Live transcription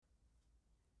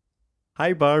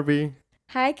Hi Barbie.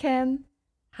 Hi Ken.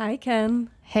 Hi Ken.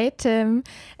 Hey Tim,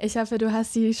 ich hoffe, du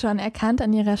hast sie schon erkannt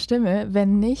an ihrer Stimme.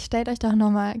 Wenn nicht, stellt euch doch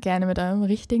nochmal gerne mit eurem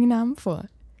richtigen Namen vor.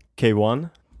 K1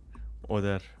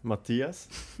 oder Matthias.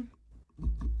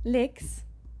 Lex.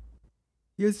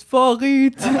 Yes,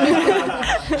 Farid.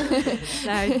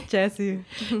 Nein, Jessie.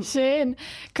 Schön.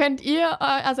 Könnt ihr,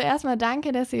 also erstmal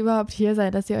danke, dass ihr überhaupt hier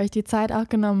seid, dass ihr euch die Zeit auch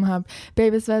genommen habt.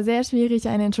 Babe, es war sehr schwierig,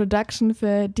 eine Introduction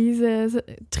für dieses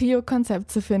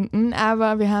Trio-Konzept zu finden,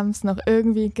 aber wir haben es noch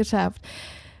irgendwie geschafft.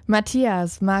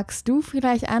 Matthias, magst du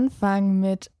vielleicht anfangen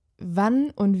mit wann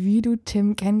und wie du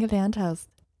Tim kennengelernt hast?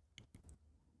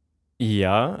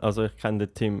 Ja, also ich kenne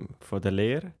den Tim von der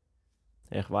Lehre.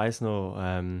 Ich weiss noch,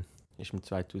 ist im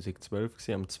 2012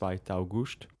 gewesen, am 2.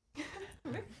 August.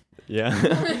 Ja,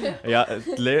 ja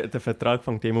der Vertrag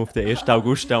fängt immer auf den 1.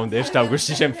 August an und der 1. August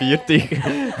ist am 4.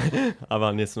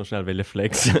 Aber ich jetzt noch schnell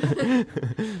flexen.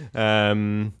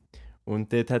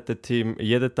 Und dort hat der Tim,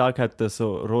 jeden Tag hat er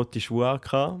so rote Schuhe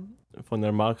angehabt, von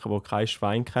einer Marke, die kein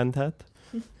Schwein kennt hat.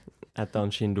 Er hat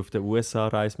anscheinend auf der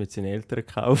USA-Reise mit seinen Eltern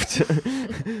gekauft.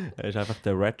 Er war einfach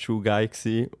der Red Shoe Guy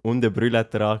gewesen. Und eine Brille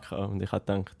hat er angehabt. Und ich habe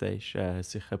gedacht, er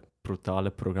ist sicher ein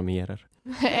brutaler Programmierer.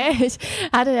 Ich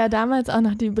hatte ja damals auch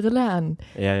noch die Brille an.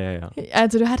 Ja.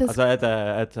 Also du hattest... Also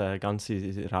er hat eine ganze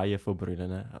Reihe von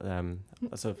Brillen.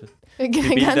 Also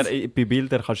bei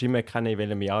Bildern kannst du immer erkennen, in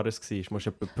welchem Jahr es war. Du musst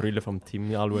die Brille vom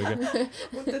Team anschauen.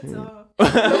 Und der Zahn.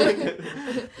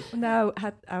 Und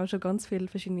hat auch schon ganz viele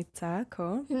verschiedene Zähne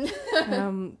gehabt.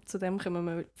 Zu dem kommen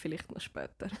wir vielleicht noch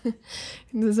später.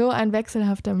 So ein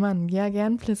wechselhafter Mann. Ja,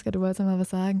 gern, Pliska, du wolltest noch mal was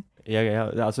sagen. Ja,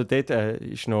 also dort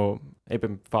ist noch,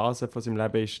 eben die Phase von seinem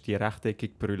Leben ist die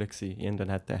rechteckige Brille gewesen.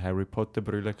 Irgendwann hat er Harry Potter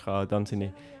Brille gehabt, dann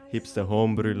seine Hipster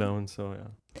Home Brille und so,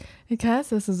 ja. Krass,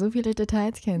 dass du so viele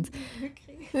Details kennst.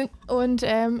 Und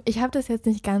ich habe das jetzt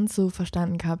nicht ganz so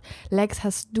verstanden gehabt. Lex,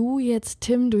 hast du jetzt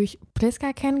Tim durch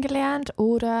Pliska kennengelernt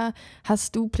oder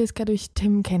hast du Pliska durch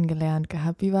Tim kennengelernt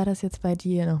gehabt? Wie war das jetzt bei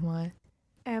dir nochmal?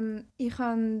 Ich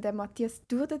habe den Matthias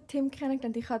durch den Tim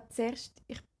kennengelernt.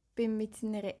 Ich bin mit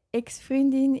seiner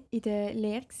Ex-Freundin in der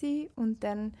Lehre und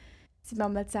dann sind wir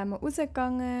mal zusammen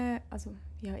rausgegangen. Also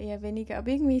ja, eher weniger, aber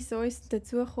irgendwie so ist es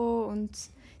dazugekommen und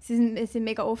wir sind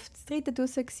mega oft zu dritt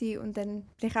draussen und dann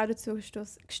bin ich auch dazu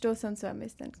gestoßen und so haben wir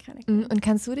es dann kennengelernt. Und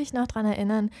kannst du dich noch daran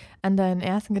erinnern, an deinen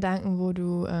ersten Gedanken, wo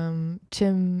du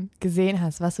Tim gesehen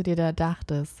hast, was du dir da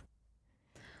dachtest?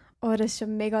 Oh, das ist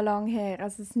schon mega lang her.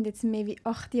 Also es sind jetzt mehr wie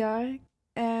 8 Jahre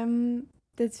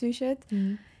dazwischen.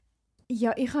 Mhm.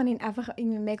 Ja, ich habe ihn einfach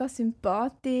irgendwie mega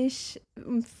sympathisch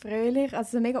und fröhlich,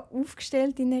 also mega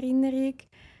aufgestellt in Erinnerung.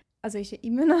 Also ist er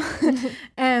immer noch.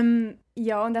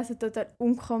 Ja, und also total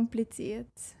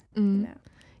unkompliziert. Mhm. Genau.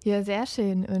 Ja, sehr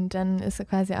schön. Und dann ist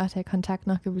quasi auch der Kontakt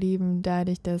noch geblieben,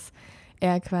 dadurch, dass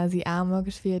er quasi Amor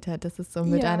gespielt hat. Das ist so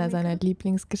mit Ja, einer mega. seiner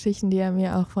Lieblingsgeschichten, die er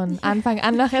mir auch von Anfang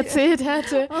an noch erzählt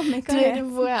hatte. Oh, mega herzig.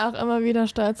 Wo er auch immer wieder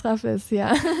stolz drauf ist,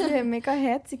 ja. Ja, mega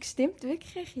herzig, stimmt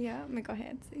wirklich. Ja, mega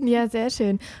herzig. Ja, sehr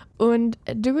schön. Und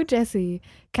du, Jessie,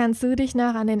 kannst du dich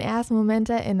noch an den ersten Moment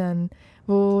erinnern,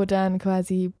 wo dann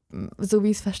quasi, so wie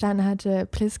ich es verstanden hatte,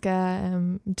 Pliska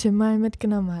Tim mal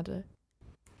mitgenommen hatte?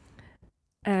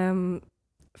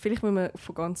 Vielleicht müssen wir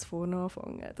von ganz vorne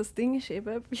anfangen. Das Ding ist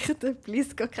eben, wie ich den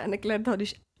Pliska kennengelernt habe,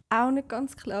 ist auch nicht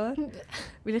ganz klar.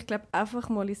 Weil ich glaube, einfach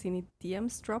mal in seine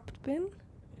DMs gedroppt bin.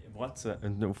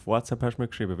 Und auf WhatsApp hast du mir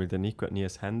geschrieben, weil der Nico hat nie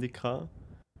ein Handy gehabt.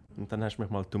 Und dann hast du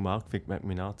mich mal dumm angefickt mit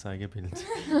meinem Anzeigebild.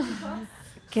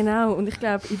 Genau, und ich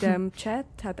glaube, in diesem Chat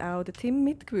hat auch der Tim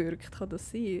mitgewirkt, kann das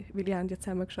sein? Weil die haben ja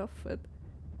zusammen gearbeitet.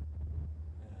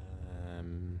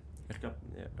 Ich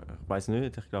weiß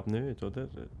nicht, ich glaube nicht, oder?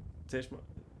 Zuerst mal.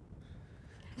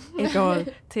 Egal,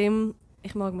 Tim,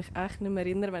 ich mag mich echt nicht mehr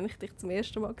erinnern, wenn ich dich zum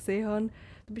ersten Mal gesehen habe.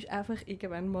 Du bist einfach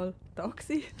irgendwann mal da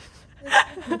gewesen.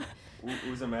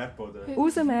 Aus dem Erdboden.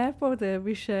 Aus dem Erdboden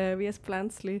bist wie ein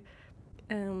Pflänzchen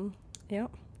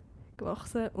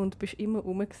gewachsen und bist immer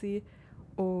rum gewesen.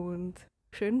 Und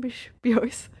schön bist du bei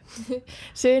uns.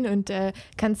 Schön. Und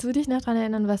kannst du dich noch daran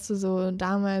erinnern, was du so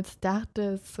damals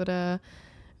dachtest oder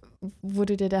wo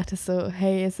du dir dachtest so,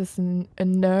 hey, ist es ein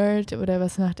Nerd oder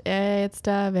was macht er jetzt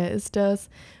da? Wer ist das?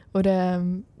 Oder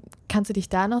kannst du dich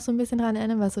da noch so ein bisschen daran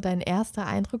erinnern, was so dein erster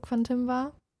Eindruck von Tim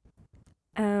war?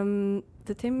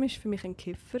 Der Tim war für mich ein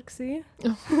Kiffer.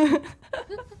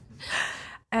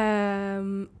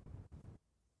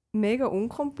 Mega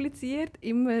unkompliziert,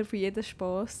 immer für jeden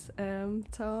Spass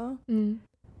zu haben. Mhm.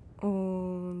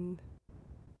 Und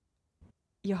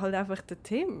Ja, halt einfach der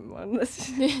Tim, Mann. Das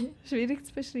ist schwierig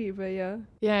zu beschreiben, ja.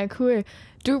 Ja, cool.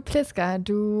 Du, Pliska,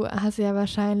 du hast ja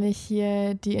wahrscheinlich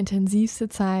hier die intensivste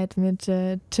Zeit mit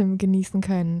Tim genießen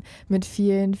können. Mit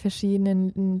vielen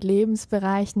verschiedenen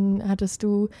Lebensbereichen hattest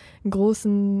du einen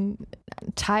großen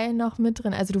Teil noch mit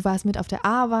drin. Also du warst mit auf der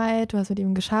Arbeit, du hast mit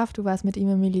ihm geschafft, du warst mit ihm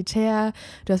im Militär,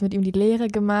 du hast mit ihm die Lehre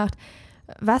gemacht.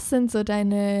 Was sind so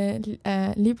deine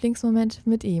Lieblingsmomente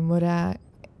mit ihm? Oder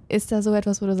ist da so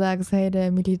etwas, wo du sagst, hey,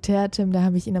 der Militär-Tim, da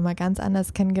habe ich ihn nochmal ganz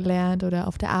anders kennengelernt, oder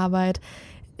auf der Arbeit?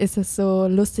 Ist es so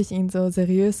lustig, ihn so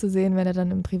seriös zu sehen, wenn er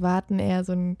dann im Privaten eher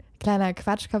so ein kleiner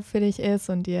Quatschkopf für dich ist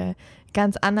und ihr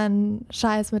ganz anderen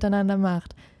Scheiß miteinander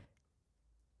macht?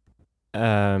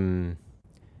 Ja,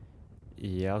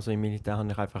 also im Militär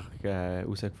habe ich einfach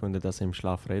herausgefunden, dass er im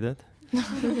Schlaf redet.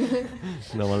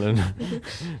 Nochmal eine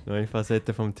neue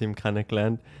Facette vom Tim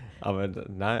kennengelernt. Aber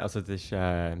nein, also das ist,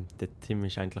 der Tim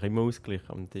ist eigentlich immer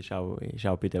ausgeglichen und ist auch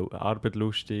bei der Arbeit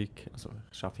lustig. Also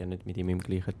ich arbeite ja nicht mit ihm im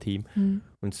gleichen Team.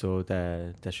 Und so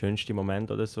der schönste Moment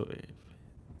oder so,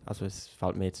 also es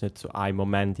fällt mir jetzt nicht so ein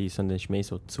Moment ein, sondern es ist mehr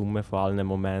so die Summe von allen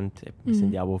Momenten. Wir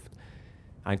sind ja auch oft,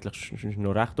 eigentlich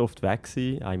noch recht oft weg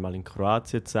gewesen. Einmal in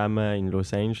Kroatien zusammen, in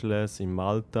Los Angeles, in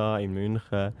Malta, in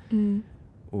München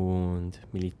und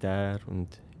Militär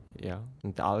und ja,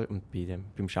 und beim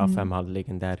Arbeiten haben wir halt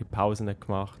legendäre Pausen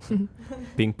gemacht.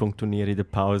 Ping-Pong-Turnier in der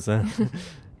Pause.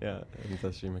 Ja, und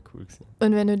das war immer cool gewesen.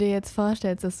 Und wenn du dir jetzt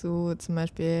vorstellst, dass du zum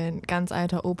Beispiel ein ganz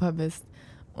alter Opa bist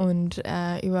und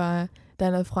über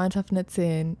deine Freundschaften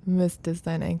erzählen müsstest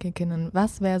deinen Enkelkindern,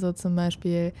 was wäre so zum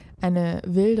Beispiel eine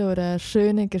wilde oder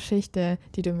schöne Geschichte,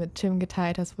 die du mit Tim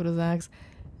geteilt hast, wo du sagst,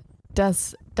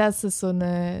 das ist so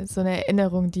eine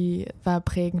Erinnerung, die war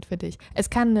prägend für dich. Es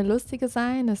kann eine lustige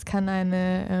sein, es kann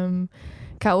eine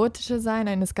chaotische sein,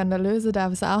 eine skandalöse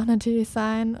darf es auch natürlich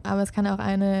sein, aber es kann auch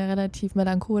eine relativ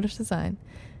melancholische sein.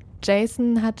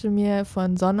 Jason hatte mir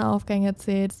von Sonnenaufgängen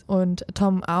erzählt und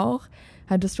Tom auch.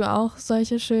 Hattest du auch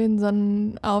solche schönen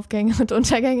Sonnenaufgänge und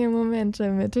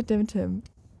Untergänge-Momente mit dem Tim?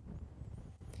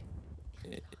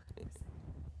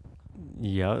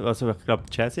 Ja, also ich glaube,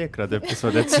 Jazzy hat gerade etwas,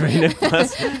 was dazu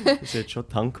reinpasst. Das ist jetzt schon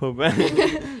die Hand gehoben.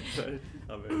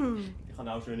 Aber ich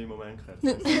habe auch schöne Momente gehabt.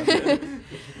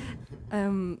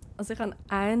 Also ich habe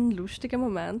einen lustigen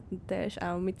Moment, und der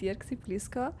war auch mit dir,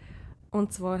 Pliska.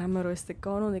 Und zwar haben wir uns dort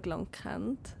gar noch nicht lange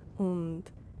gekannt. Und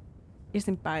ihr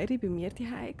seid beide bei mir zu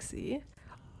Hause.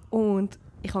 Und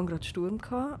ich hatte gerade Sturm. Und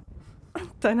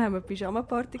dann haben wir eine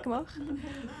Pyjama-Party gemacht.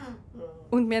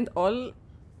 Und wir haben alle,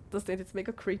 das ist jetzt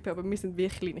mega creepy, aber wir waren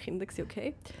wirklich kleine Kinder,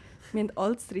 okay? Wir haben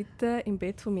alle das dritte im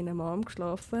Bett von meiner Mom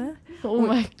geschlafen. Oh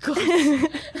mein Gott.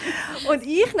 Und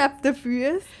ich neben den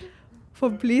Füßen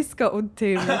von Pliska und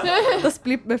Tim. Das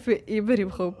bleibt mir für immer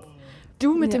im Kopf.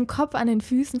 Du mit dem Kopf an den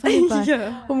Füßen von den beiden?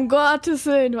 Ja. Um Gottes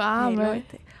Willen, du Arme. Hey,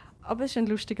 Leute. Aber es war ein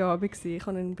lustiger Abend. Ich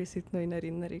habe ihn bis heute noch in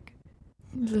Erinnerung.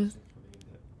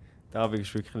 Der Abend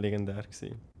war wirklich legendär.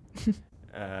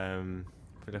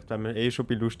 Vielleicht, wenn wir schon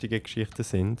bei lustigen Geschichten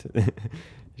sind, ist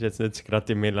jetzt nicht gerade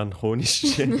die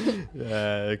melancholische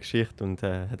Geschichte und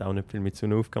hat auch nicht viel mit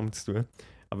Sonnenaufgang zu tun.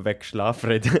 Aber wegen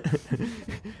Schlafreden.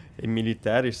 Im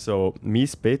Militär ist so, mein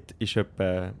Bett ist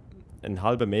etwa einen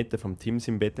halben Meter vom Teams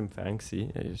im Bett entfernt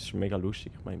gewesen. Das ist mega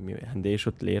lustig. Ich meine, wir haben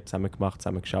schon die Lehre zusammen gemacht,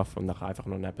 zusammen gearbeitet und nachher einfach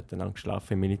noch nebeneinander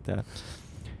geschlafen im Militär.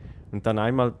 Und dann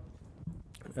einmal,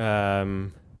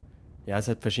 ja, es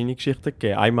hat verschiedene Geschichten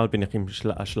gegeben. Einmal bin ich im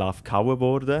Schlaf gehauen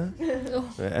worden.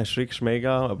 Erschrickst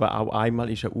mega. Aber auch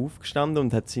einmal ist er aufgestanden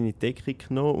und hat seine Decke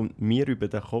genommen und mir über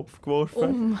den Kopf geworfen.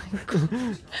 Oh mein Gott.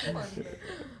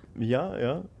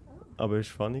 Ja. Aber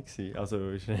es war funny.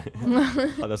 Also, ich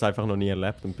habe das einfach noch nie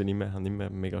erlebt und habe immer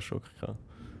mega Schock gehabt.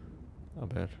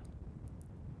 Aber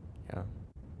ja.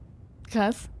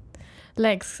 Krass.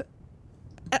 Lex,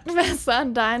 was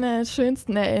waren deine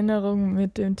schönsten Erinnerungen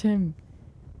mit dem Tim?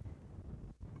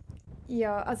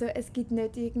 Ja, also es gibt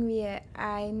nicht irgendwie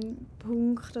einen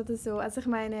Punkt oder so. Also ich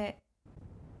meine,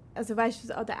 also weißt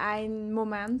du, oder einen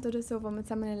Moment oder so, wo wir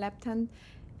zusammen erlebt haben.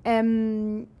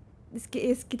 Es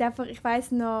gibt einfach, ich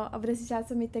weiss noch, aber das war auch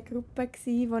so mit der Gruppe,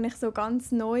 wo ich so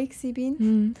ganz neu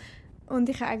war. Und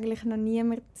ich eigentlich noch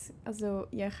niemand, also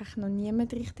ja, ich habe noch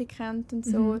niemand richtig kennt und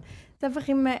so. Es ist einfach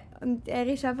immer, und er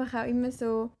ist einfach auch immer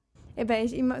so, eben, er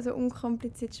ist immer so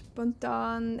unkompliziert,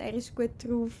 spontan, er ist gut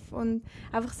drauf und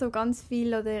einfach so ganz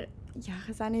viel, oder, ja, ich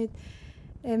weiß auch nicht,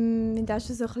 wir haben auch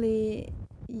schon so ein bisschen,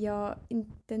 ja,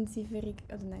 intensivere,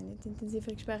 oder nein, nicht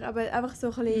intensivere Gespräche, aber einfach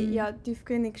so ein bisschen, ja,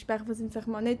 tiefgründige Gespräche, wo es ihm vielleicht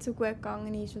mal nicht so gut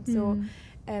gegangen ist und so.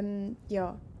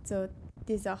 Ja, so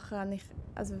die Sachen habe ich,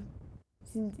 also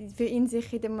sind für ihn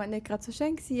sicher in dem Moment nicht gerade so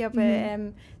schön gewesen,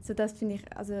 aber so das finde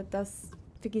ich, also das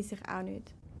vergesse ich auch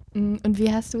nicht. Und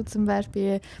wie hast du zum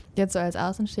Beispiel jetzt so als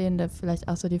Außenstehende vielleicht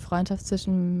auch so die Freundschaft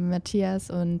zwischen Matthias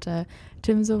und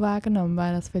Tim so wahrgenommen?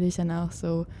 War das für dich dann auch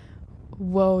so,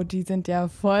 wow, die sind ja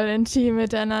voll intim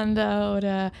miteinander?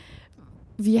 Oder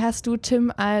wie hast du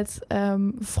Tim als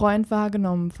Freund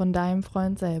wahrgenommen von deinem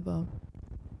Freund selber?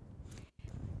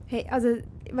 Hey, also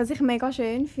was ich mega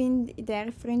schön finde in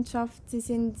dieser Freundschaft, sie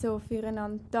sind so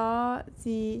füreinander da,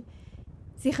 sie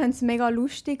können es mega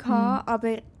lustig haben,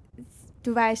 aber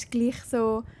du weißt gleich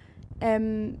so,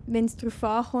 wenn es darauf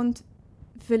ankommt,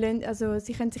 also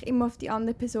sie können sich immer auf die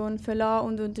andere Person verlassen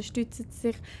und unterstützen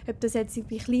sich, ob das jetzt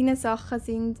irgendwie kleine Sachen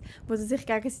sind, wo sie sich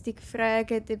gegenseitig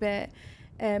fragen, eben,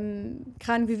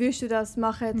 wie willst du das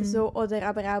machen oder so, oder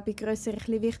aber auch bei grösseren,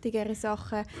 ein wichtigeren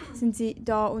Sachen sind sie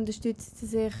da, unterstützen sie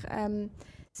sich.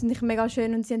 Das finde ich mega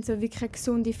schön und sie haben so wirklich eine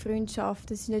gesunde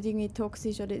Freundschaft. Es ist nicht irgendwie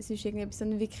toxisch oder es ist irgendetwas,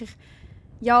 sondern wirklich,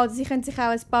 ja, sie können sich auch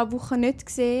ein paar Wochen nicht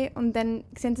sehen und dann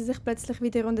sehen sie sich plötzlich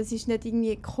wieder und es ist nicht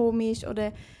irgendwie komisch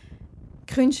oder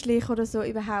künstlich oder so,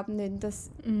 überhaupt nicht.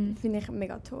 Das finde ich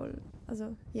mega toll. Also,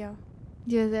 ja.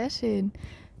 Ja, sehr schön.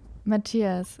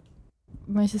 Matthias,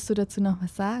 möchtest du dazu noch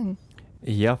was sagen?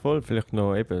 Ja, voll. Vielleicht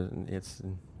noch eben jetzt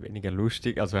weniger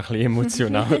lustig, also ein bisschen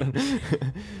emotional.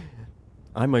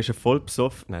 Einmal ist er voll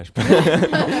besoffen. Nein,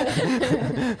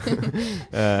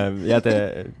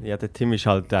 der Tim ist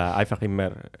halt einfach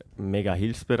immer mega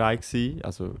hilfsbereit gewesen.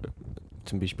 Also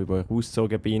zum Beispiel, wo ich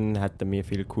ausgezogen bin, hat er mir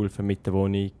viel geholfen mit der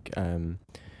Wohnung. Ich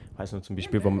weiss noch zum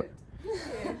Beispiel, wo man...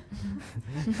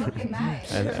 Okay, nein.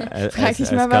 Frag dich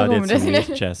mal, warum. Das geht jetzt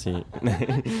um mich, Jessie.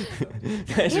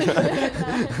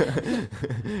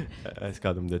 Es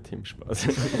geht um den Tim Spaß.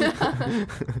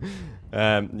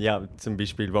 Ja, zum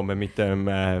Beispiel, wo wir mit dem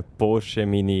Porsche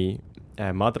meine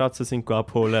Matratzen sind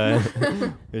abholen,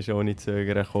 ist ohne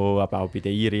Zögern gekommen, aber auch bei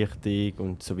der Einrichtung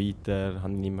und so weiter,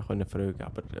 konnte ich nicht mehr fragen.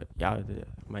 Aber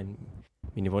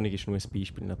meine Wohnung ist nur ein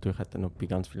Beispiel. Natürlich hat er noch bei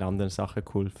ganz vielen anderen Sachen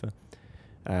geholfen.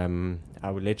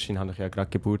 Auch letztens habe ich ja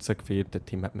gerade Geburtstag gefeiert, der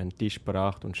Tim hat mir einen Tisch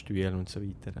gebracht und Stühle und so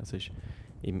weiter.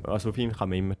 Also auf ihn kann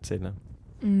man immer zählen.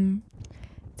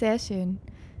 Sehr schön.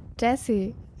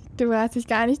 Jessie, du hast dich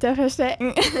gar nicht da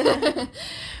verstecken.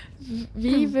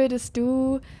 Wie würdest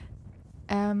du,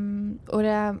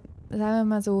 oder sagen wir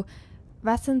mal so,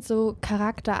 was sind so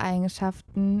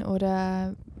Charaktereigenschaften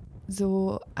oder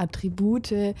so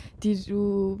Attribute, die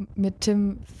du mit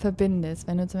Tim verbindest?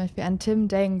 Wenn du zum Beispiel an Tim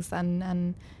denkst,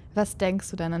 an was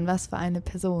denkst du dann, an was für eine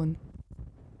Person?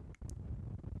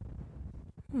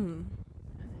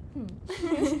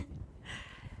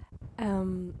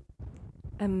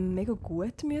 Ein mega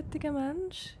gutmütiger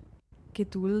Mensch,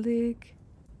 geduldig,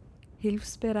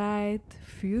 hilfsbereit,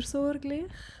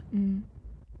 fürsorglich. Und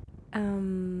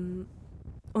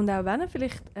auch wenn er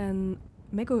vielleicht ein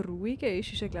mega ruhiger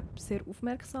ist er, glaube ich, sehr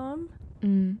aufmerksam.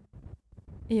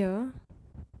 Ja.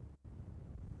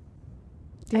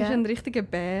 Er ist ein richtiger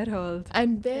Bär halt.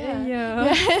 Ein Bär? Ja.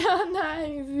 Ja,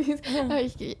 nein, süß.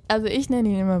 Ich nenne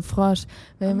ihn immer Frosch,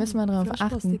 weil wir müssen mal darauf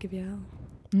achten.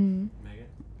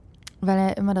 Weil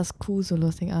er immer das Q so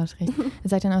lustig ausspricht. Er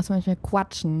sagt dann auch zum Beispiel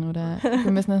quatschen oder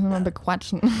wir müssen das nochmal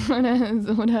bequatschen oder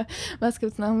so. Oder was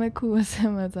gibt's noch mit Q, was er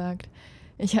immer sagt?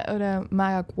 Oder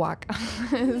Magerquark.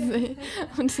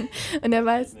 und er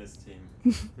weiß...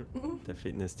 Der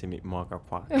Fitnessteam mit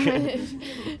Magerquark.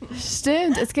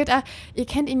 Stimmt, es gibt auch, ihr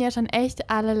kennt ihn ja schon echt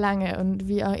alle lange und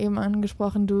wie auch eben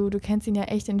angesprochen, du kennst ihn ja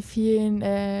echt in vielen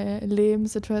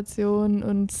Lebenssituationen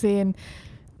und Szenen.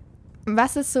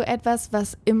 Was ist so etwas,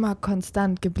 was immer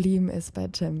konstant geblieben ist bei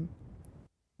Tim?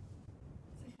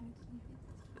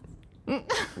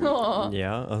 Oh.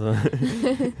 Ja, also...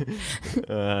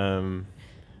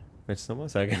 willst du es nochmal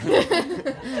sagen?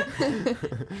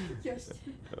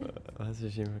 Was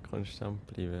ist immer konstant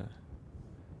geblieben?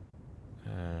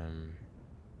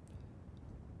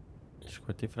 Ist eine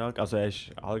gute Frage. Also er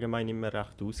ist allgemein immer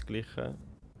recht ausgeglichen.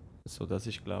 So, das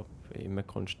ist, glaube ich, immer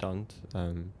konstant.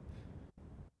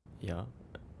 Ja.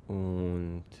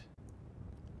 Und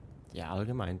ja,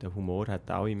 allgemein, der Humor hat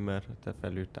auch immer, der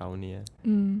verliert auch nie.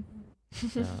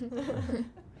 Ja.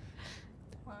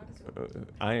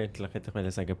 Eigentlich hätte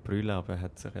ich sagen brüllen, aber er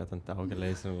hat sich ja dann die Augen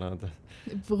lasern lassen.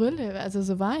 Brille, also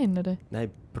so Wein, oder? Nein,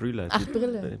 brüllen. Ach,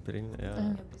 Brille. Brille,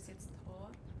 ja. Bis jetzt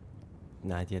Haar.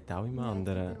 Nein, die hat auch immer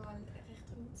andere.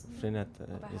 Früher hat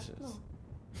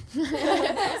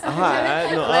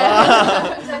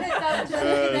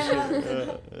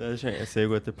das ist ein sehr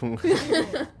guter Punkt.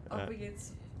 Aber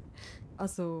jetzt,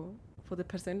 also von der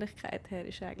Persönlichkeit her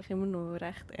ist er eigentlich immer noch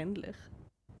recht ähnlich.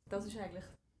 Das ist eigentlich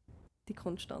die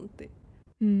Konstante.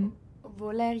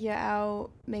 obwohl er ja auch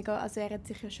mega, also er hat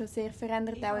sich ja schon sehr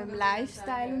verändert, auch im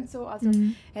Lifestyle und so. Also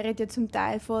er hat ja zum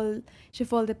Teil voll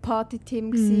der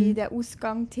Party-Tim gsi, der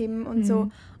Ausgang-Tim und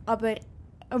so. Aber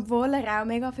obwohl er auch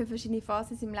mega viele verschiedene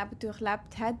Phasen in seinem Leben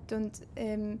durchlebt hat und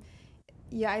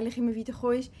ja eigentlich immer wieder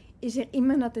gekommen ist er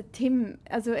immer noch der Tim.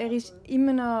 Also er ist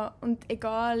immer noch, und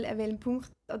egal an welchem Punkt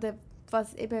oder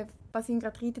was ihn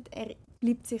gerade reitet, er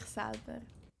bleibt sich selber.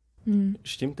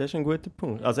 Stimmt, das ist ein guter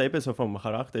Punkt. Also eben so vom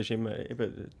Charakter ist immer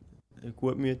eben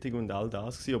gutmütig und all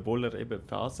das gewesen, obwohl er eben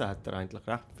Phasen hat er eigentlich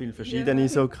recht viele verschiedene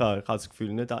so gehabt. Ich habe das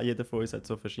Gefühl, nicht jeder von uns hat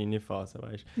so verschiedene Phasen,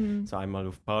 weißt? So einmal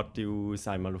auf Party aus,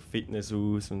 einmal auf Fitness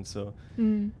aus und so.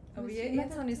 Aber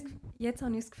jetzt habe ich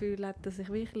das Gefühl, er hat er sich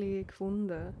wirklich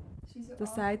gefunden.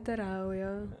 Das sagt er auch,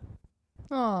 ja.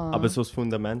 Oh. Aber so das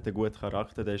Fundament, der gute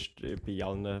Charakter, der ist bei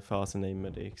allen Phasen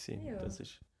immer da gewesen. Ja. Das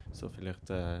ist so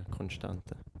vielleicht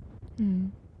Konstante.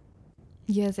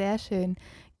 Ja, sehr schön.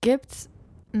 Gibt's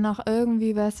noch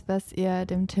irgendwie was ihr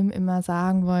dem Tim immer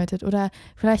sagen wolltet? Oder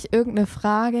vielleicht irgendeine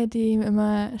Frage, die ihr ihm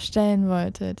immer stellen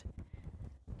wolltet?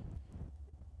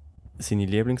 Seine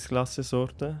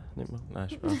Lieblingsklassensorte? Nicht mal? Nein,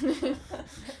 Spaß.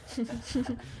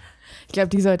 Ich glaube,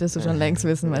 die solltest du schon längst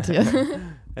wissen, Matthias.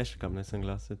 Er ist, glaube ich, nicht so ein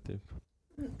Klassentyp.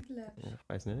 Ich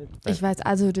weiß nicht. Ich weiß,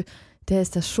 also der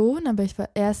ist das schon, aber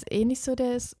er ist eh nicht so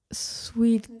der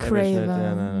Sweet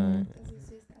Craver. Nein.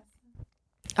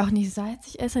 Auch nicht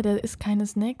salzig Esser, der isst keine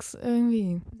Snacks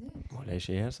irgendwie. Er ist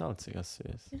eher salzig als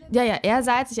süß. Ja, eher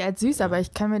salzig als süß, aber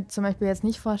ich kann mir zum Beispiel jetzt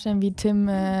nicht vorstellen, wie Tim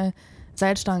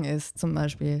Salzstangen isst, zum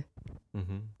Beispiel.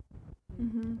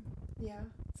 Ja,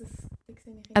 das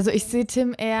sehe ich. Also ich sehe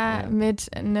Tim eher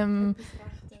mit einem...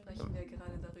 Sprechen wir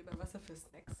gerade darüber, was er für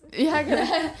Snacks isst? Ja, genau.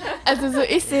 Also so,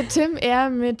 ich sehe Tim eher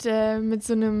mit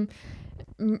so einem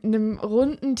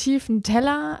runden, tiefen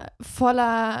Teller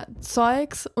voller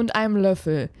Zeugs und einem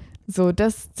Löffel. So,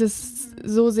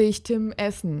 so sehe ich Tim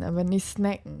essen, aber nicht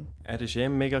snacken. Er ist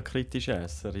ein mega kritischer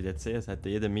Esser. In der CS hat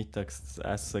er jeden Mittag das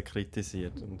Essen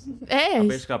kritisiert. Echt?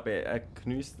 Aber ich glaube, er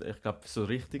geniesst, so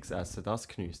richtiges Essen, das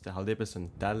geniesst er. Halt eben so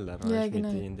einen Teller, Ja, weißt,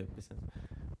 genau. mit irgendetwas.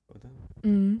 Oder?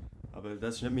 Mhm. Aber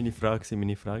das ist nicht meine Frage.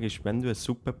 Meine Frage ist, wenn du eine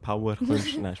Superpower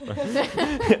kannst... Nein, Spaß.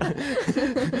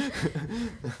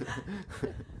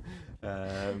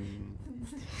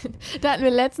 Da hatten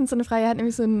wir letztens so eine Frage, er hat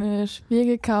nämlich so ein Spiel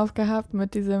gekauft gehabt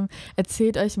mit diesem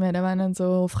Erzählt euch mehr, da waren dann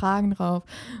so Fragen drauf.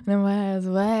 Und dann war er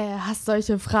so, hey, hast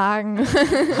solche Fragen? Mit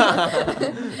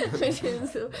dem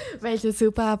so, welche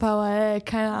Superpower,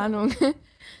 keine Ahnung.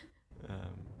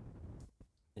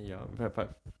 Ja,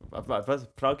 was die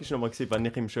Frage ist nochmal, wenn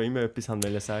ich ihm schon immer etwas sagen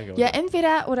wollte. Ja,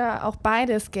 entweder oder auch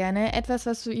beides gerne. Etwas,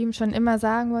 was du ihm schon immer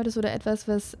sagen wolltest oder etwas,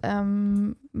 was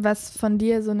von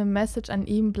dir so eine Message an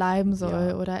ihm bleiben soll.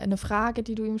 Ja. Oder eine Frage,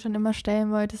 die du ihm schon immer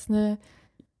stellen wolltest.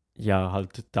 Ja,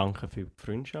 halt danke für die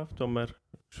Freundschaft, die wir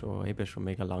schon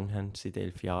mega lang haben, seit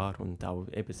 11 Jahren. Und auch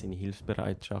eben seine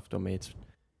Hilfsbereitschaft, die wir jetzt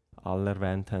alle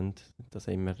erwähnt haben, dass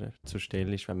er immer zur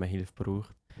Stelle ist, wenn man Hilfe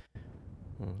braucht.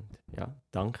 Und ja,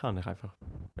 danke kann ich einfach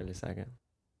sagen.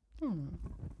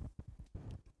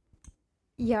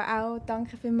 Ja, auch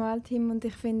danke vielmals, Tim. Und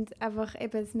ich finde einfach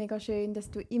eben es mega schön,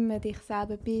 dass du immer dich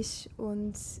selber bist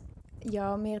und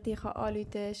ja, mir dich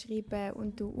anrufen, schreiben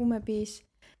und du rum bist.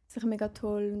 Das ist mega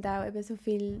toll und auch eben so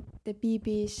viel dabei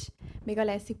bist. Mega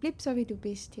lässig. Bleib so, wie du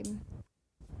bist, Tim.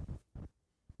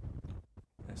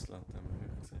 Es lässt einmal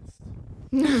hochgesetzt.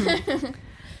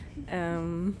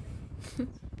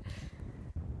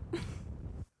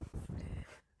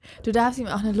 Du darfst ihm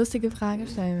auch eine lustige Frage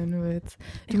stellen, wenn du willst.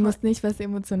 Du musst nicht was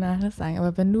Emotionales sagen,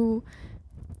 aber wenn du...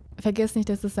 Vergiss nicht,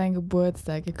 das ist sein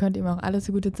Geburtstag. Ihr könnt ihm auch alles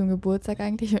Gute zum Geburtstag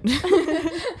eigentlich wünschen.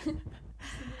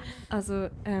 Also,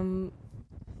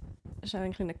 ist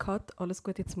eigentlich ein Cut. Alles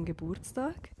Gute zum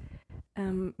Geburtstag.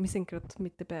 Wir sind gerade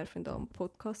mit der Bärfin da am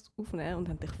Podcast aufnehmen und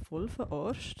haben dich voll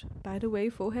verarscht, by the way,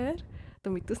 vorher,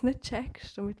 damit du es nicht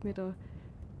checkst,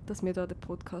 dass wir da den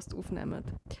Podcast aufnehmen.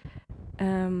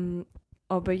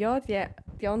 Aber ja,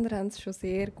 die anderen haben es schon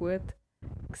sehr gut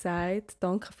gesagt.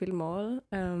 Danke vielmals,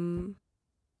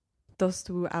 dass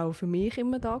du auch für mich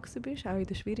immer da gewesen bist, auch in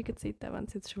der schwierigen Zeit, auch wenn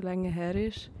es jetzt schon länger her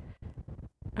ist.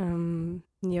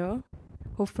 Ja,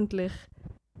 hoffentlich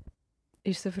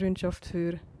ist es eine Freundschaft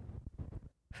für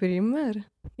immer.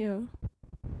 Ja.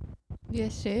 Ja,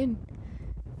 schön.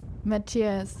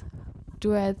 Matthias,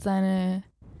 du als seine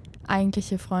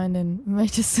eigentliche Freundin,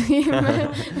 möchtest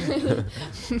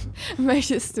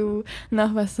du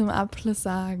noch was zum Abschluss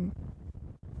sagen?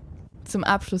 Zum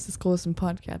Abschluss des großen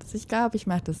Podcasts. Ich glaube, ich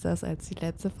mache das als die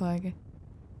letzte Folge.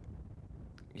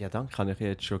 Ja, danke, habe ich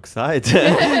jetzt schon gesagt.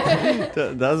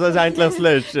 Das war eigentlich das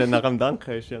Letzte. Nach dem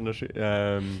Danke ist ja noch schön.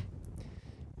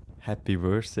 Happy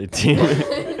Birthday, Tim.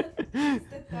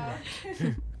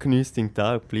 Genieß den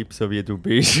Tag, bleib so wie du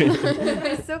bist.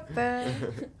 Super.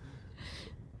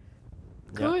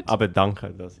 Ja, Gut. aber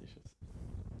danke, das ist.